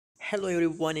Hello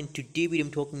everyone, and today I'm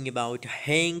talking about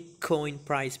hankcoin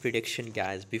price prediction,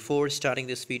 guys. Before starting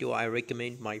this video, I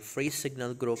recommend my free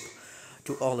signal group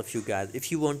to all of you guys.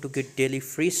 If you want to get daily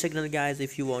free signal, guys,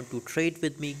 if you want to trade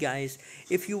with me, guys,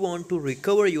 if you want to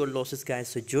recover your losses, guys,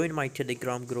 so join my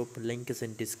Telegram group. Link is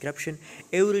in description.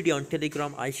 Every day on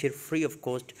Telegram I share free of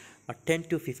cost a 10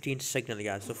 to 15 signal,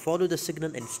 guys, so follow the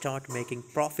signal and start making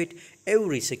profit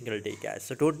every single day, guys.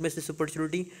 So don't miss this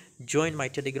opportunity. Join my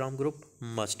Telegram group,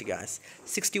 must, guys.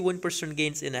 61%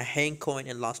 gains in a hang coin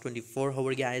in last 24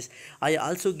 hours, guys. I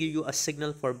also give you a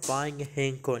signal for buying a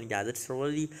hang coin, guys. It's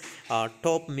really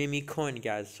top meme coin,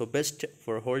 guys, so best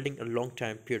for holding a long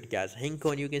time period, guys. Hang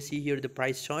coin, you can see here the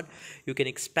price chart. You can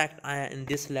expect in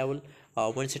this level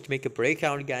once it make a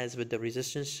breakout, guys, with the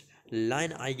resistance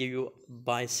line, I give you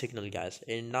buy signal, guys.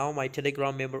 And now my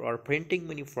Telegram member are printing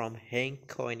money from hang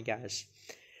coin, guys.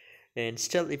 And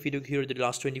still, if you look here the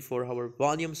last 24-hour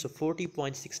volume, so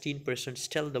 40.16%,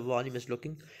 still the volume is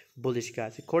looking bullish,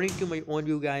 guys. According to my own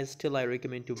view, guys, still I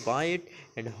recommend to buy it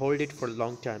and hold it for a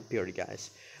long time period,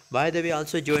 guys. By the way,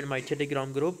 also join my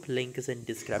Telegram group. Link is in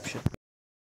description.